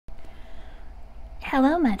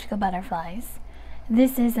Hello, magical butterflies.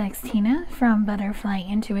 This is Xtina from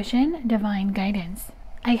ButterflyIntuition Divine Guidance.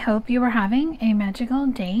 I hope you are having a magical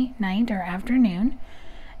day, night, or afternoon.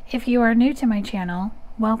 If you are new to my channel,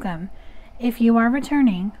 welcome. If you are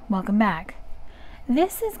returning, welcome back.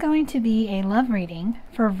 This is going to be a love reading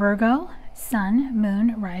for Virgo, Sun,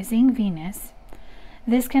 Moon, Rising, Venus.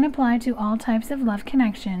 This can apply to all types of love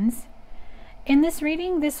connections. In this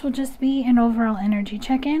reading, this will just be an overall energy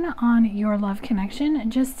check-in on your love connection,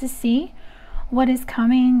 just to see what is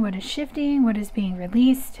coming, what is shifting, what is being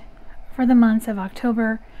released for the months of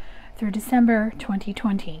October through December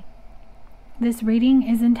 2020. This reading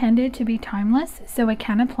is intended to be timeless, so it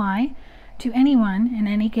can apply to anyone in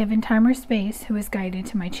any given time or space who is guided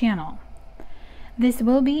to my channel. This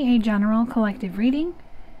will be a general collective reading,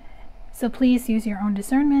 so please use your own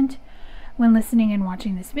discernment when listening and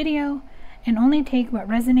watching this video, and only take what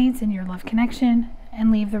resonates in your love connection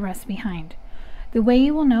and leave the rest behind. The way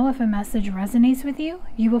you will know if a message resonates with you,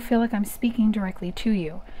 you will feel like I'm speaking directly to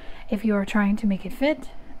you. If you are trying to make it fit,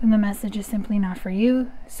 then the message is simply not for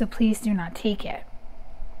you, so please do not take it.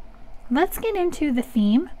 Let's get into the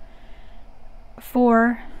theme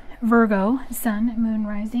for Virgo, Sun, Moon,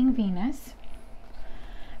 Rising, Venus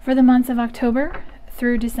for the months of October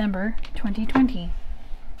through December 2020.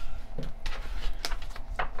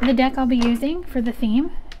 The deck I'll be using for the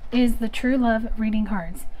theme is the True Love reading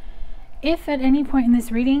cards. If at any point in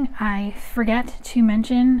this reading I forget to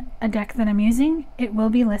mention a deck that I'm using, it will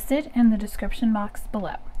be listed in the description box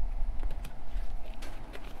below.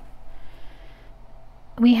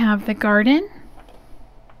 We have the Garden,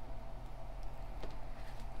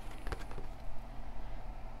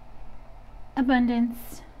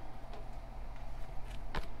 Abundance,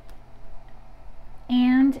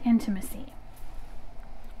 and Intimacy.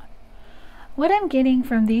 What I'm getting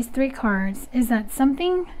from these three cards is that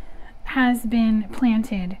something has been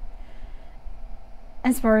planted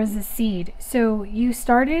as far as the seed. So you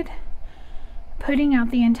started putting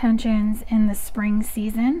out the intentions in the spring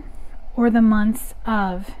season or the months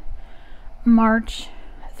of March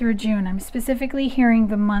through June. I'm specifically hearing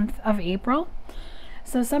the month of April.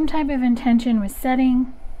 So some type of intention was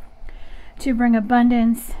setting to bring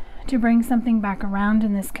abundance, to bring something back around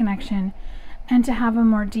in this connection, and to have a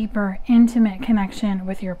more deeper, intimate connection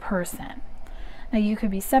with your person. Now, you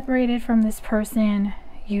could be separated from this person,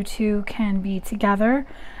 you two can be together,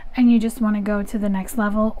 and you just want to go to the next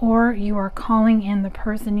level, or you are calling in the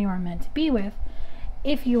person you are meant to be with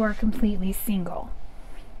if you are completely single.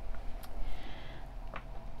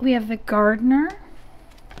 We have the Gardener,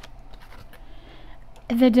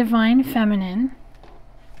 the Divine Feminine,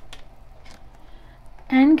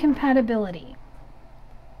 and Compatibility.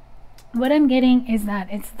 What I'm getting is that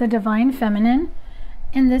it's the Divine Feminine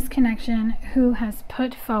in this connection who has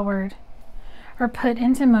put forward or put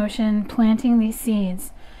into motion, planting these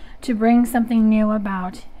seeds to bring something new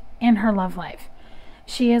about in her love life.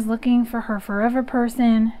 She is looking for her forever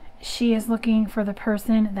person. She is looking for the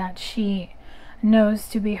person that she knows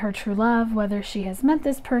to be her true love, whether she has met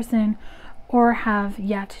this person or have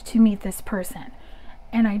yet to meet this person.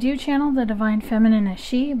 And I do channel the Divine Feminine as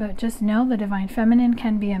she, but just know the Divine Feminine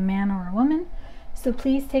can be a man or a woman. So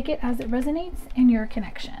please take it as it resonates in your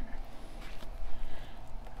connection.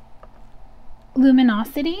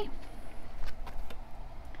 Luminosity,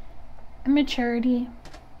 maturity,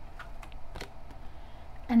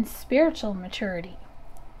 and spiritual maturity.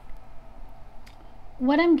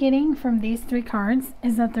 What I'm getting from these three cards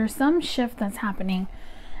is that there's some shift that's happening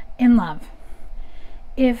in love.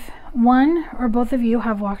 If one or both of you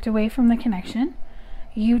have walked away from the connection,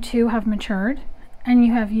 you two have matured, and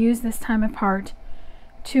you have used this time apart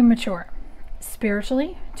to mature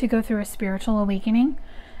spiritually, to go through a spiritual awakening,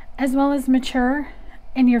 as well as mature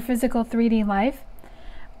in your physical 3D life,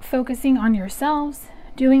 focusing on yourselves,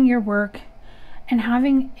 doing your work, and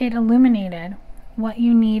having it illuminated what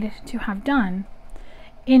you need to have done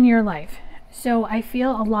in your life. So I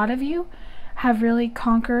feel a lot of you have really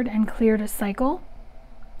conquered and cleared a cycle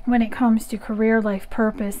when it comes to career, life,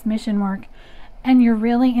 purpose, mission work, and you're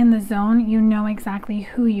really in the zone. You know exactly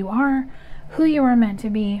who you are meant to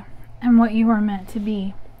be, and what you are meant to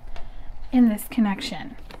be in this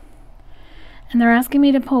connection. And they're asking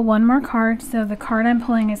me to pull one more card, so the card I'm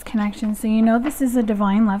pulling is Connection. So you know this is a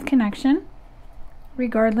divine love connection,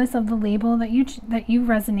 regardless of the label that you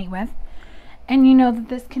resonate with, and you know that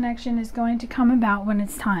this connection is going to come about when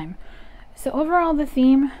it's time. So overall, the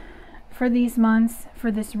theme for these months,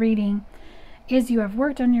 for this reading, is you have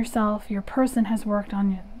worked on yourself, your person has worked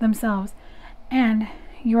on themselves, and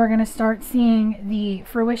you are going to start seeing the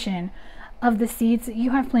fruition of the seeds that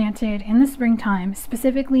you have planted in the springtime,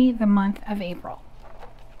 specifically the month of April.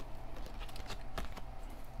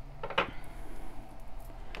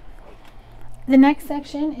 The next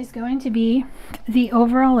section is going to be the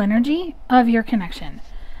overall energy of your connection.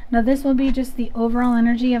 Now this will be just the overall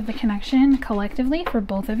energy of the connection collectively for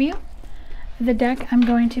both of you. The deck I'm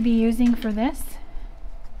going to be using for this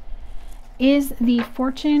is the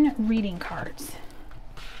Fortune Reading cards.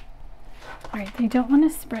 Alright, they don't want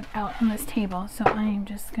to spread out on this table, so I am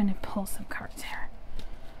just going to pull some cards here.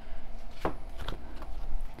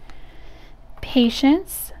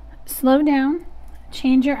 Patience, slow down,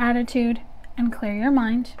 change your attitude, and clear your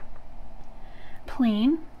mind.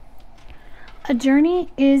 Plain. A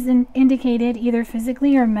journey is indicated either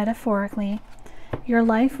physically or metaphorically. Your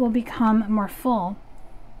life will become more full.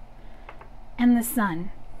 And the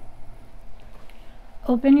Sun.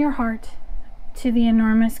 Open your heart to the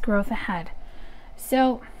enormous growth ahead.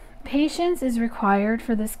 So, patience is required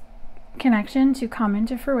for this connection to come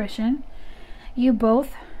into fruition. You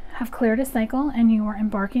both have cleared a cycle and you are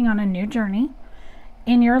embarking on a new journey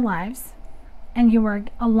in your lives, and you are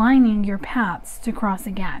aligning your paths to cross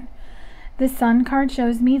again. The Sun card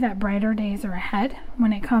shows me that brighter days are ahead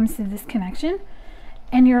when it comes to this connection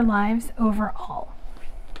and your lives overall.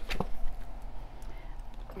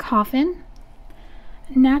 Coffin.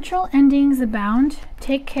 Natural endings abound.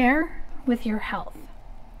 Take care with your health.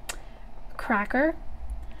 Cracker.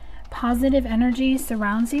 Positive energy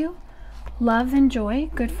surrounds you. Love and joy,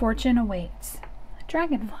 good fortune awaits.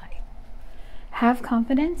 Dragonfly. Have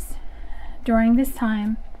confidence during this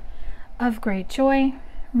time of great joy,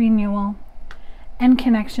 renewal, and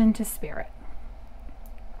connection to spirit.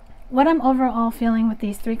 What I'm overall feeling with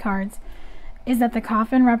these three cards is that the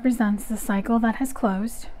coffin represents the cycle that has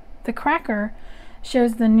closed. The cracker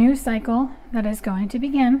shows the new cycle that is going to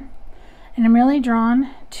begin. And I'm really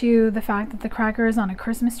drawn to the fact that the cracker is on a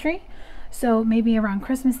Christmas tree. So maybe around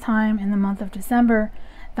Christmas time in the month of December,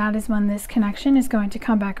 that is when this connection is going to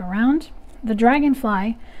come back around. The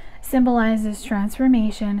dragonfly symbolizes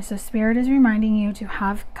transformation, so spirit is reminding you to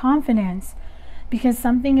have confidence because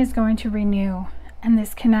something is going to renew and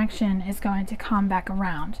this connection is going to come back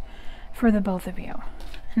around for the both of you.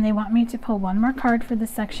 And they want me to pull one more card for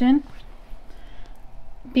this section.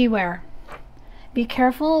 Beware. Be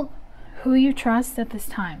careful who you trust at this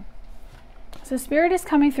time. So spirit is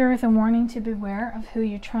coming through with a warning to beware of who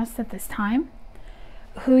you trust at this time,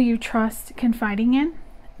 who you trust confiding in.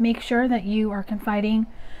 Make sure that you are confiding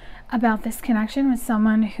about this connection with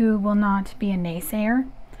someone who will not be a naysayer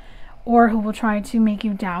or who will try to make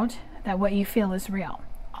you doubt that what you feel is real.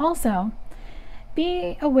 Also,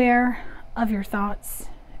 be aware of your thoughts,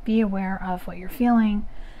 be aware of what you're feeling,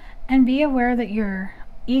 and be aware that your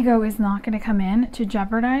ego is not going to come in to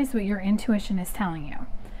jeopardize what your intuition is telling you.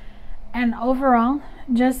 And overall,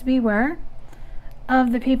 just beware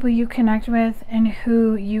of the people you connect with and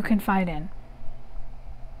who you confide in.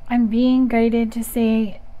 I'm being guided to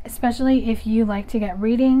say, especially if you like to get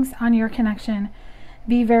readings on your connection,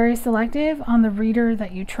 be very selective on the reader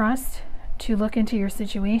that you trust to look into your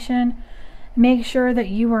situation. Make sure that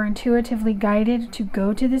you are intuitively guided to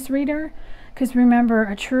go to this reader, because remember,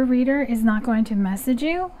 a true reader is not going to message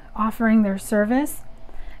you offering their service.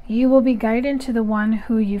 You will be guided to the one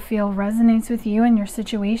who you feel resonates with you and your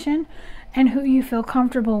situation and who you feel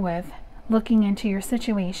comfortable with looking into your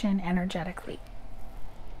situation energetically.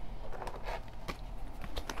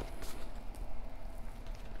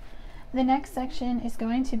 The next section is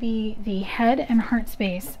going to be the head and heart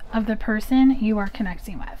space of the person you are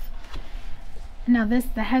connecting with. Now the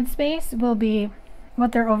head space will be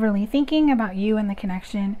what they're overly thinking about you and the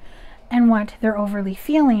connection, and what they're overly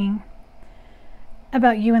feeling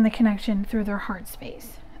about you and the connection through their heart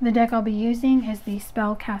space. The deck I'll be using is the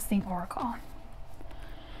Spellcasting Oracle.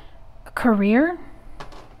 Career,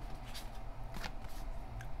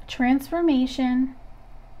 transformation,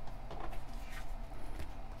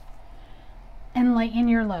 and lighten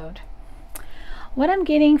your load. What I'm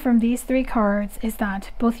getting from these three cards is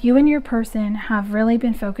that both you and your person have really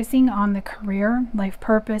been focusing on the career, life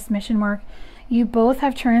purpose, mission work. You both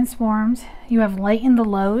have transformed. You have lightened the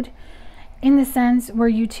load in the sense where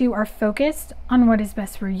you two are focused on what is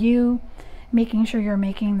best for you, making sure you're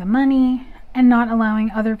making the money and not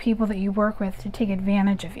allowing other people that you work with to take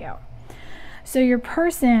advantage of you. So your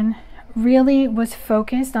person really was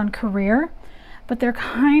focused on career, but they're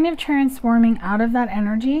kind of transforming out of that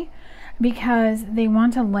energy because they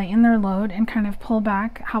want to lighten their load and kind of pull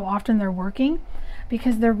back how often they're working,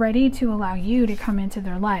 because they're ready to allow you to come into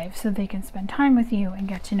their life so they can spend time with you and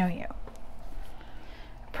get to know you.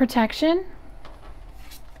 Protection,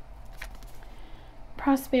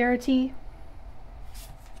 prosperity,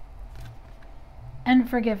 and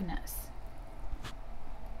forgiveness.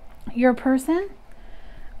 Your person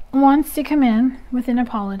wants to come in with an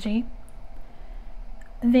apology,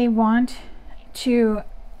 They want to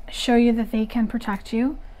show you that they can protect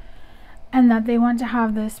you and that they want to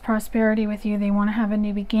have this prosperity with you. They want to have a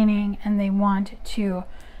new beginning and they want to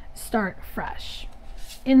start fresh.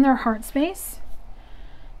 In their heart space,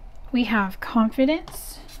 we have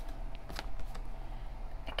confidence,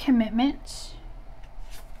 commitment,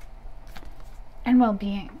 and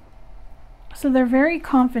well-being. So they're very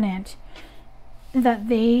confident that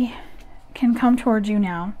they can come towards you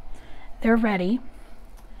now. They're ready.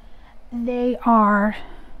 They are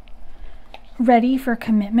ready for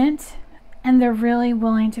commitment, and they're really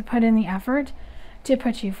willing to put in the effort to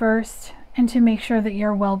put you first and to make sure that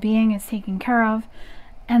your well-being is taken care of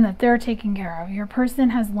and that they're taken care of. Your person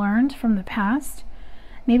has learned from the past.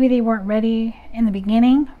 Maybe they weren't ready in the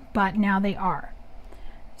beginning, but now they are.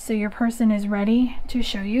 So your person is ready to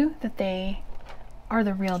show you that they are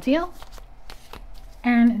the real deal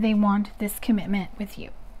and they want this commitment with you.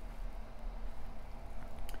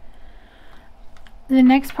 The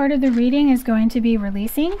next part of the reading is going to be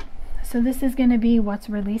releasing. So this is going to be what's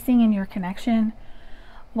releasing in your connection,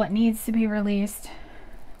 what needs to be released.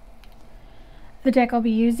 The deck I'll be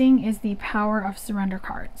using is the Power of Surrender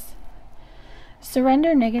cards.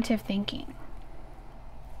 Surrender negative thinking.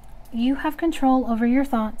 You have control over your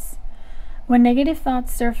thoughts. When negative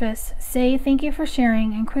thoughts surface, say thank you for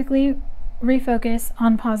sharing and quickly refocus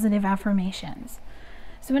on positive affirmations.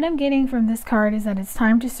 So what I'm getting from this card is that it's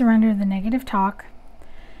time to surrender the negative talk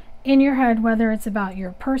in your head, whether it's about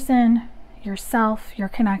your person, yourself, your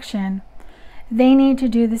connection. They need to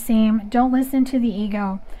do the same. Don't listen to the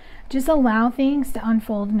ego. Just allow things to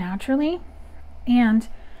unfold naturally and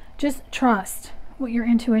just trust what your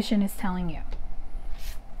intuition is telling you.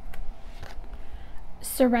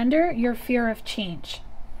 Surrender your fear of change.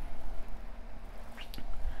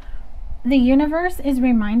 The universe is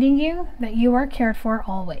reminding you that you are cared for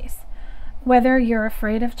always. Whether you're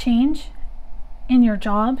afraid of change in your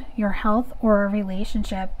job, your health, or a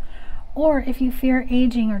relationship, or if you fear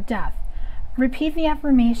aging or death, repeat the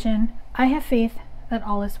affirmation, I have faith that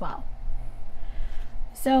all is well.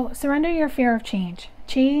 So surrender your fear of change.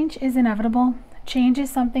 Change is inevitable. Change is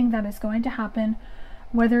something that is going to happen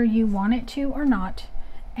whether you want it to or not,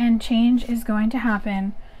 and change is going to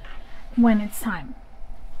happen when it's time.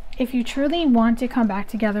 If you truly want to come back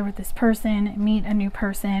together with this person, meet a new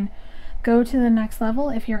person, go to the next level,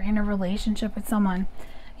 if you're in a relationship with someone,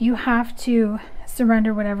 you have to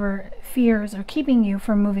surrender whatever fears are keeping you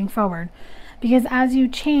from moving forward. Because as you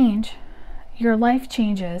change, your life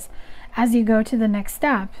changes as you go to the next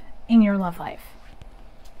step in your love life.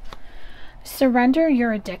 Surrender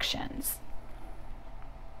your addictions.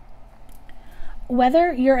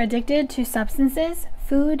 Whether you're addicted to substances,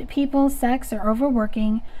 food, people, sex, or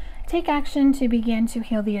overworking, take action to begin to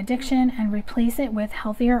heal the addiction and replace it with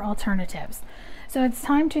healthier alternatives. So it's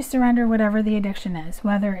time to surrender whatever the addiction is,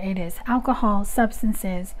 whether it is alcohol,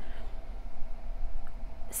 substances,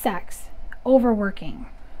 sex, overworking,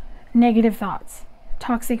 negative thoughts,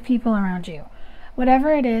 toxic people around you.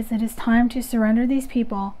 Whatever it is time to surrender these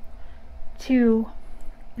people, to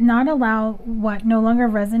not allow what no longer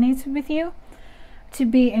resonates with you to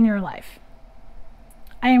be in your life.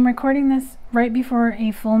 I am recording this right before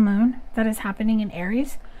a full moon that is happening in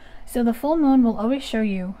Aries. So the full moon will always show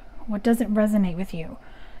you what doesn't resonate with you.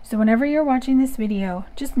 So whenever you're watching this video,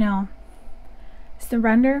 just know,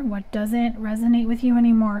 surrender what doesn't resonate with you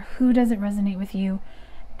anymore, who doesn't resonate with you,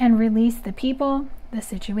 and release the people, the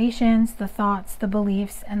situations, the thoughts, the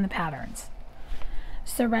beliefs, and the patterns.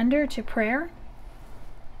 Surrender to prayer.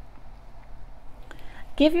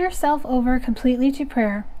 Give yourself over completely to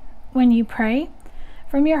prayer. When you pray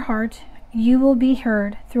from your heart, you will be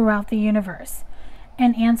heard throughout the universe,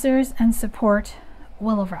 and answers and support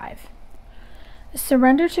will arrive.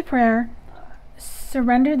 Surrender to prayer.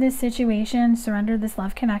 Surrender this situation, surrender this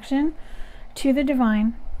love connection to the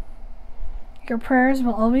divine. Your prayers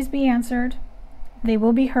will always be answered. They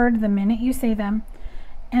will be heard the minute you say them,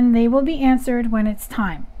 and they will be answered when it's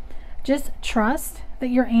time. Just trust that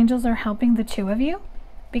your angels are helping the two of you,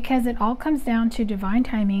 because it all comes down to divine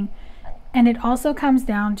timing, and it also comes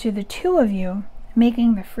down to the two of you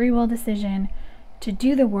making the free will decision to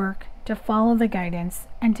do the work, to follow the guidance,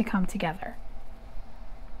 and to come together.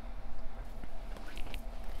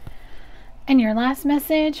 And your last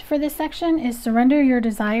message for this section is surrender your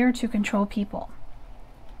desire to control people.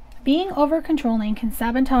 Being over-controlling can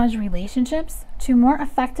sabotage relationships. To more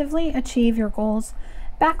effectively achieve your goals,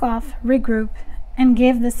 back off, regroup, and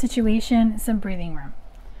give the situation some breathing room.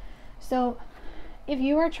 So if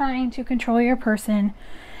you are trying to control your person,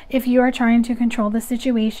 if you are trying to control the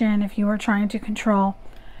situation, if you are trying to control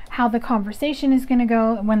how the conversation is going to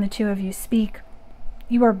go when the two of you speak,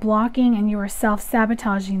 you are blocking and you are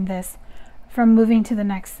self-sabotaging this from moving to the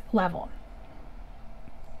next level.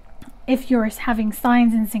 If you're having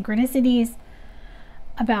signs and synchronicities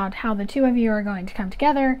about how the two of you are going to come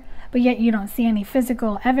together, but yet you don't see any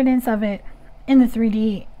physical evidence of it in the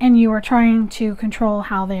 3D, and you are trying to control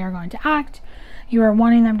how they are going to act, you are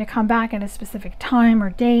wanting them to come back at a specific time or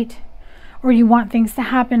date, or you want things to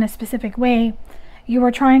happen a specific way, you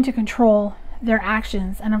are trying to control their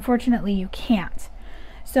actions, and unfortunately you can't.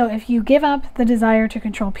 So if you give up the desire to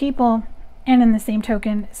control people, and in the same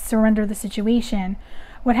token surrender the situation,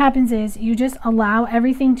 what happens is you just allow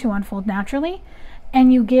everything to unfold naturally,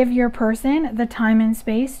 and you give your person the time and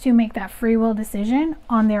space to make that free will decision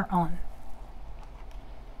on their own.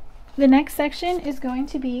 The next section is going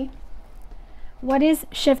to be what is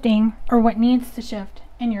shifting or what needs to shift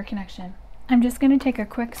in your connection. I'm just going to take a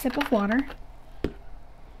quick sip of water.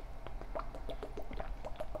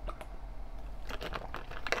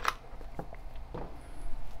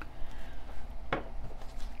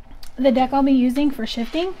 The deck I'll be using for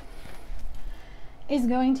shifting is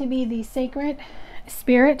going to be the Sacred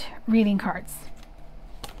Spirit reading cards.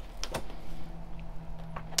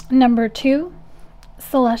 Number 2,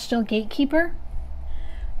 Celestial Gatekeeper.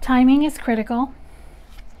 Timing is critical.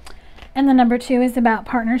 And the number 2 is about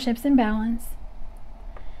partnerships and balance.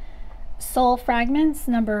 Soul Fragments,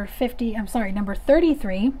 number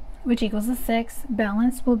 33, which equals a 6.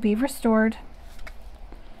 Balance will be restored.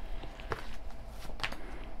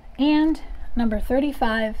 And number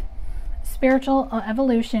 35, Spiritual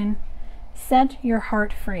Evolution, set your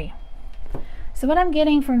heart free. So what I'm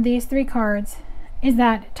getting from these 3 cards is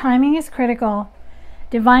that timing is critical,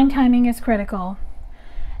 divine timing is critical.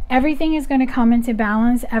 Everything is going to come into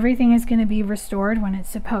balance, everything is going to be restored when it's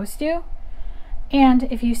supposed to. And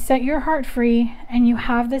if you set your heart free and you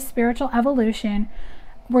have this spiritual evolution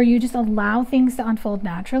where you just allow things to unfold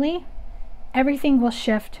naturally, everything will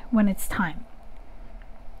shift when it's time.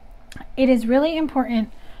 It is really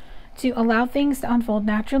important to allow things to unfold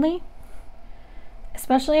naturally,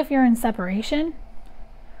 especially if you're in separation,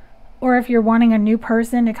 or if you're wanting a new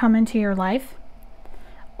person to come into your life,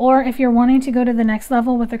 or if you're wanting to go to the next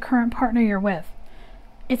level with the current partner you're with.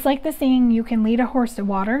 It's like the saying, you can lead a horse to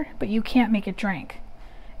water, but you can't make it drink.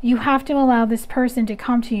 You have to allow this person to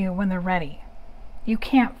come to you when they're ready. You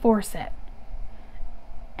can't force it.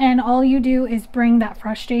 And all you do is bring that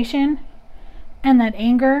frustration and that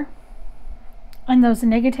anger and those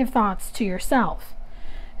negative thoughts to yourself.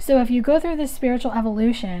 So if you go through this spiritual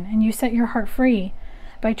evolution and you set your heart free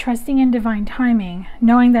by trusting in divine timing,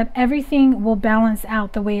 knowing that everything will balance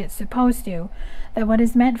out the way it's supposed to, that what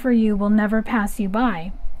is meant for you will never pass you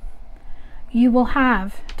by, you will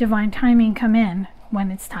have divine timing come in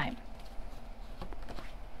when it's time.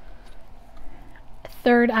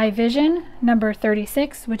 Third Eye Vision, number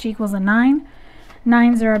 36, which equals a 9.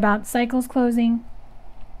 9s are about cycles closing.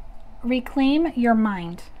 Reclaim your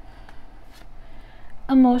mind.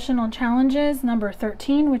 Emotional Challenges, number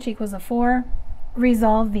 13, which equals a 4.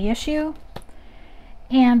 Resolve the issue.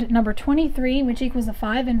 And number 23, which equals a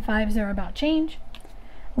 5, and 5s are about change.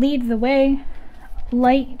 Lead the way.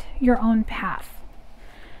 Light your own path.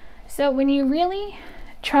 So when you really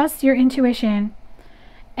trust your intuition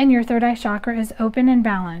and your third eye chakra is open and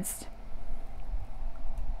balanced,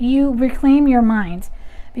 you reclaim your mind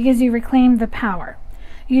because you reclaim the power.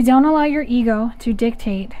 You don't allow your ego to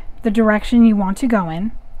dictate the direction you want to go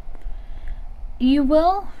in. You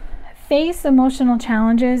will face emotional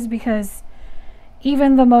challenges because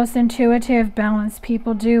even the most intuitive, balanced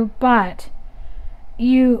people do, but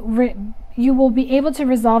you will be able to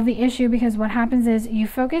resolve the issue because what happens is you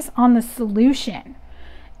focus on the solution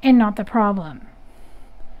and not the problem.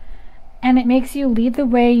 And it makes you lead the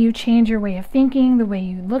way. You change your way of thinking, the way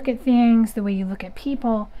you look at things, the way you look at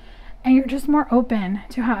people, and you're just more open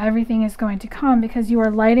to how everything is going to come because you are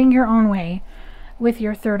lighting your own way with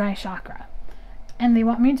your third eye chakra. And they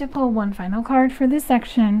want me to pull one final card for this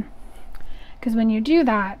section because when you do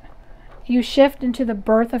that, you shift into the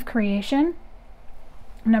birth of creation.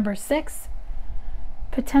 Number 6,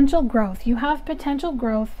 potential growth. You have potential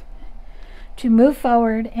growth to move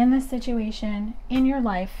forward in this situation in your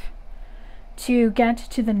life, to get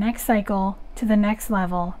to the next cycle, to the next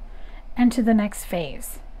level, and to the next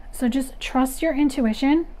phase. So just trust your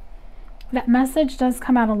intuition. That message does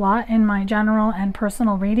come out a lot in my general and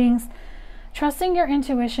personal readings. Trusting your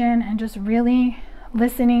intuition and just really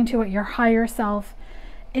listening to what your higher self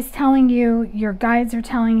is telling you, your guides are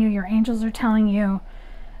telling you, your angels are telling you,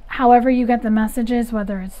 however you get the messages,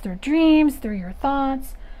 whether it's through dreams, through your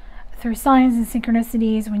thoughts, through signs and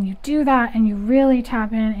synchronicities, when you do that and you really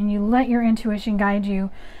tap in and you let your intuition guide you,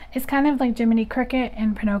 it's kind of like Jiminy Cricket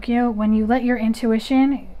in Pinocchio. When you let your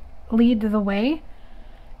intuition lead the way,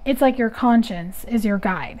 it's like your conscience is your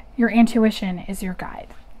guide. Your intuition is your guide.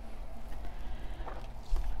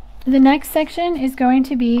 The next section is going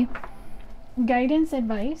to be guidance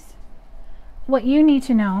advice, what you need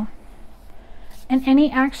to know, and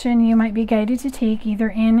any action you might be guided to take either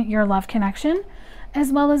in your love connection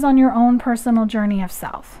as well as on your own personal journey of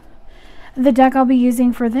self. The deck I'll be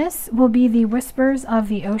using for this will be the Whispers of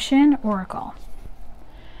the Ocean Oracle.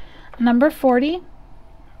 Number 40,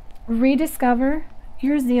 rediscover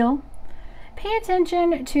your zeal. Pay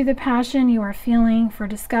attention to the passion you are feeling for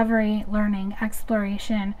discovery, learning,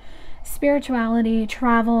 exploration, spirituality,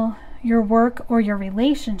 travel, your work, or your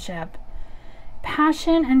relationship.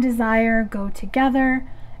 Passion and desire go together,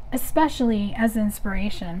 especially as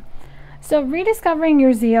inspiration. So rediscovering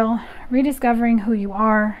your zeal, rediscovering who you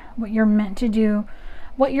are, what you're meant to do,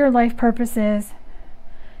 what your life purpose is,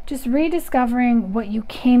 just rediscovering what you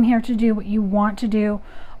came here to do, what you want to do,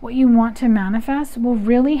 what you want to manifest will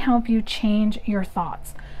really help you change your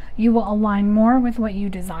thoughts. You will align more with what you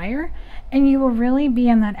desire, and you will really be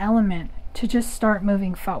in that element to just start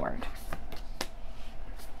moving forward.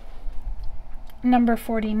 Number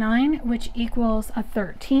 49, which equals a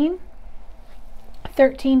 13.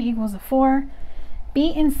 13 equals a 4.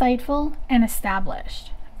 Be insightful and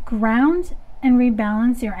established. Ground and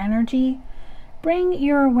rebalance your energy. Bring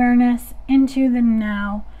your awareness into the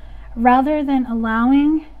now rather than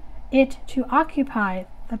allowing it to occupy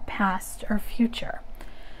the past or future.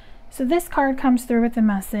 So this card comes through with the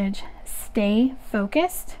message, stay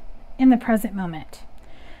focused in the present moment.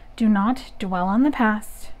 Do not dwell on the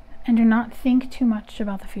past and do not think too much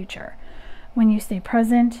about the future. When you stay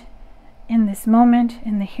present in this moment,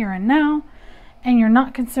 in the here and now, and you're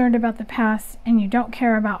not concerned about the past and you don't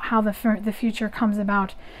care about how the future comes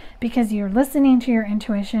about because you're listening to your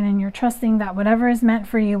intuition and you're trusting that whatever is meant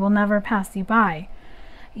for you will never pass you by,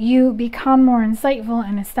 you become more insightful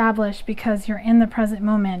and established because you're in the present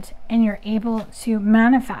moment and you're able to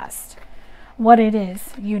manifest what it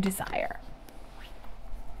is you desire.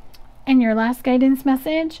 And your last guidance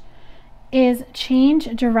message is change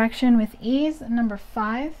direction with ease. Number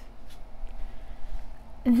 5.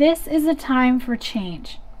 This is a time for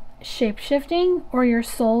change, shape-shifting, or your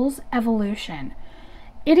soul's evolution.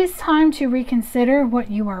 It is time to reconsider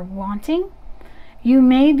what you are wanting. You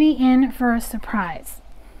may be in for a surprise.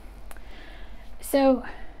 So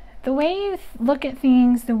the way you look at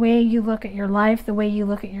things, the way you look at your life, the way you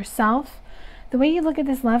look at yourself, the way you look at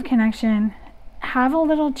this love connection, have a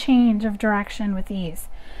little change of direction with ease.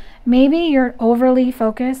 Maybe you're overly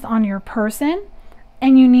focused on your person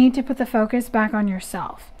and you need to put the focus back on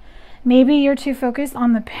yourself. Maybe you're too focused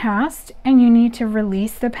on the past and you need to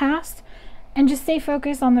release the past and just stay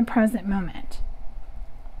focused on the present moment.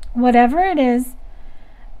 Whatever it is,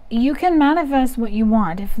 you can manifest what you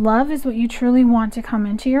want. If love is what you truly want to come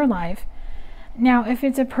into your life. Now, if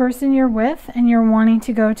it's a person you're with and you're wanting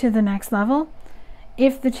to go to the next level,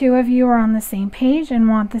 if the two of you are on the same page and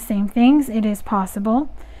want the same things, it is possible.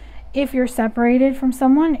 If you're separated from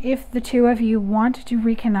someone, if the two of you want to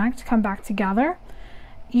reconnect, come back together,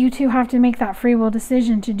 you two have to make that free will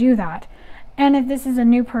decision to do that. And if this is a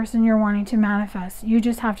new person you're wanting to manifest, you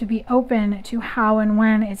just have to be open to how and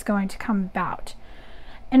when it's going to come about.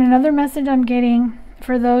 And another message I'm getting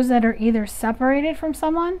for those that are either separated from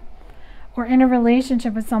someone or in a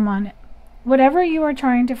relationship with someone, whatever you are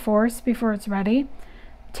trying to force before it's ready,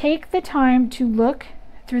 take the time to look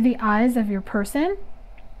through the eyes of your person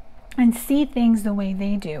and see things the way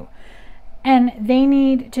they do. And they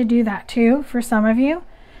need to do that too for some of you,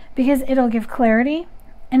 because it'll give clarity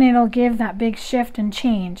and it'll give that big shift and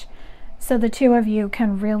change so the two of you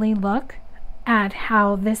can really look at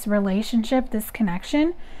how this relationship, this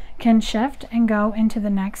connection can shift and go into the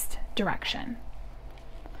next direction.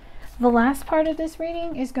 The last part of this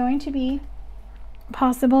reading is going to be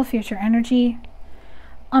possible future energy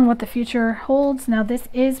on what the future holds. Now, this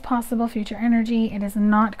is possible future energy. It is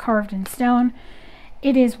not carved in stone.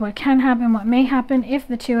 It is what can happen, what may happen if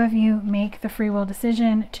the two of you make the free will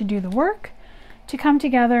decision to do the work, to come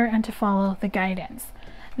together and to follow the guidance.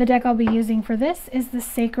 The deck I'll be using for this is the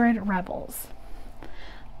Sacred Rebels.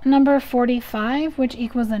 Number 45, which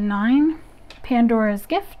equals a 9, Pandora's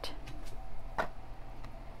Gift.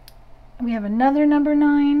 We have another number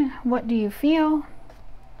 9, What Do You Feel?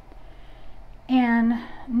 And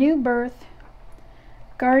New Birth,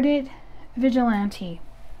 Guarded Vigilante.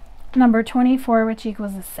 Number 24, which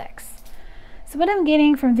equals a 6. So what I'm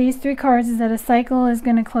getting from these 3 cards is that a cycle is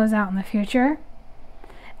going to close out in the future.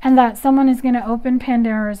 and that someone is going to open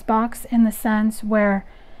Pandora's box in the sense where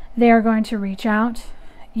they are going to reach out.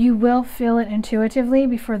 You will feel it intuitively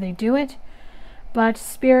before they do it, but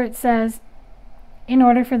Spirit says in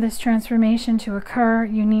order for this transformation to occur,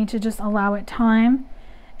 you need to just allow it time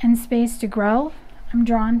and space to grow. I'm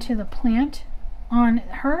drawn to the plant on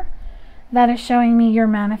her. That is showing me your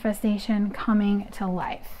manifestation coming to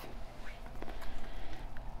life.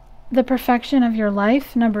 The perfection of your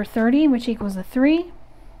life, number 30, which equals a 3.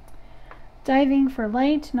 Diving for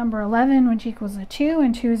light, number 11, which equals a 2,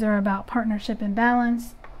 and 2s are about partnership and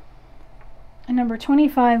balance. And number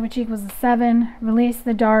 25, which equals a 7, release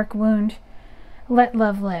the dark wound, let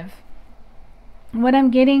love live. What I'm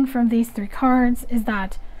getting from these 3 cards is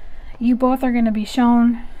that you both are going to be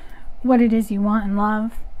shown what it is you want in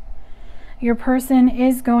love. Your person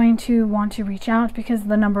is going to want to reach out because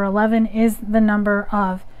the number 11 is the number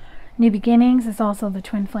of new beginnings. It's also the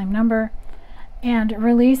twin flame number. And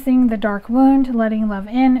releasing the dark wound, letting love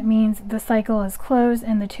in, means the cycle is closed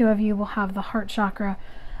and the 2 of you will have the heart chakra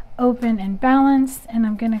open and balanced. And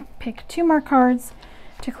I'm going to pick 2 more cards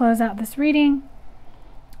to close out this reading.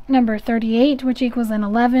 Number 38, which equals an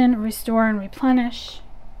 11, restore and replenish.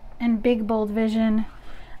 And big bold vision,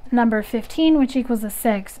 number 15, which equals a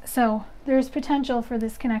 6. So there's potential for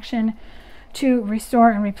this connection to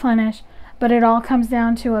restore and replenish, but it all comes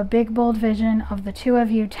down to a big bold vision of the 2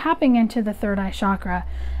 of you tapping into the 3rd eye chakra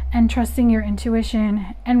and trusting your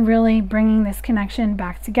intuition and really bringing this connection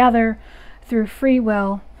back together through free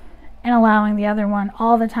will and allowing the other one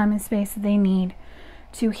all the time and space that they need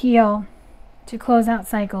to heal, to close out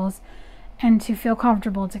cycles, and to feel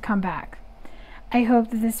comfortable to come back. I hope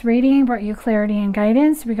that this reading brought you clarity and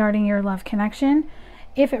guidance regarding your love connection.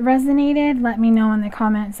 If it resonated, let me know in the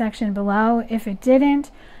comment section below. If it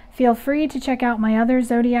didn't, feel free to check out my other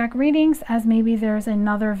zodiac readings, as maybe there's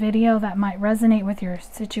another video that might resonate with your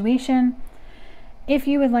situation. If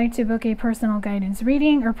you would like to book a personal guidance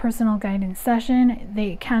reading or personal guidance session,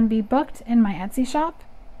 they can be booked in my Etsy shop.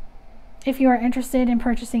 If you are interested in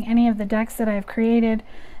purchasing any of the decks that I have created,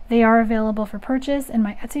 they are available for purchase in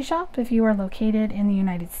my Etsy shop if you are located in the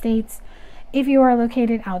United States. If you are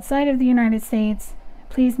located outside of the United States,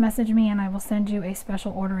 please message me and I will send you a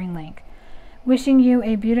special ordering link. Wishing you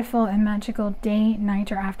a beautiful and magical day,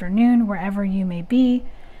 night, or afternoon, wherever you may be.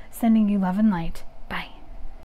 Sending you love and light.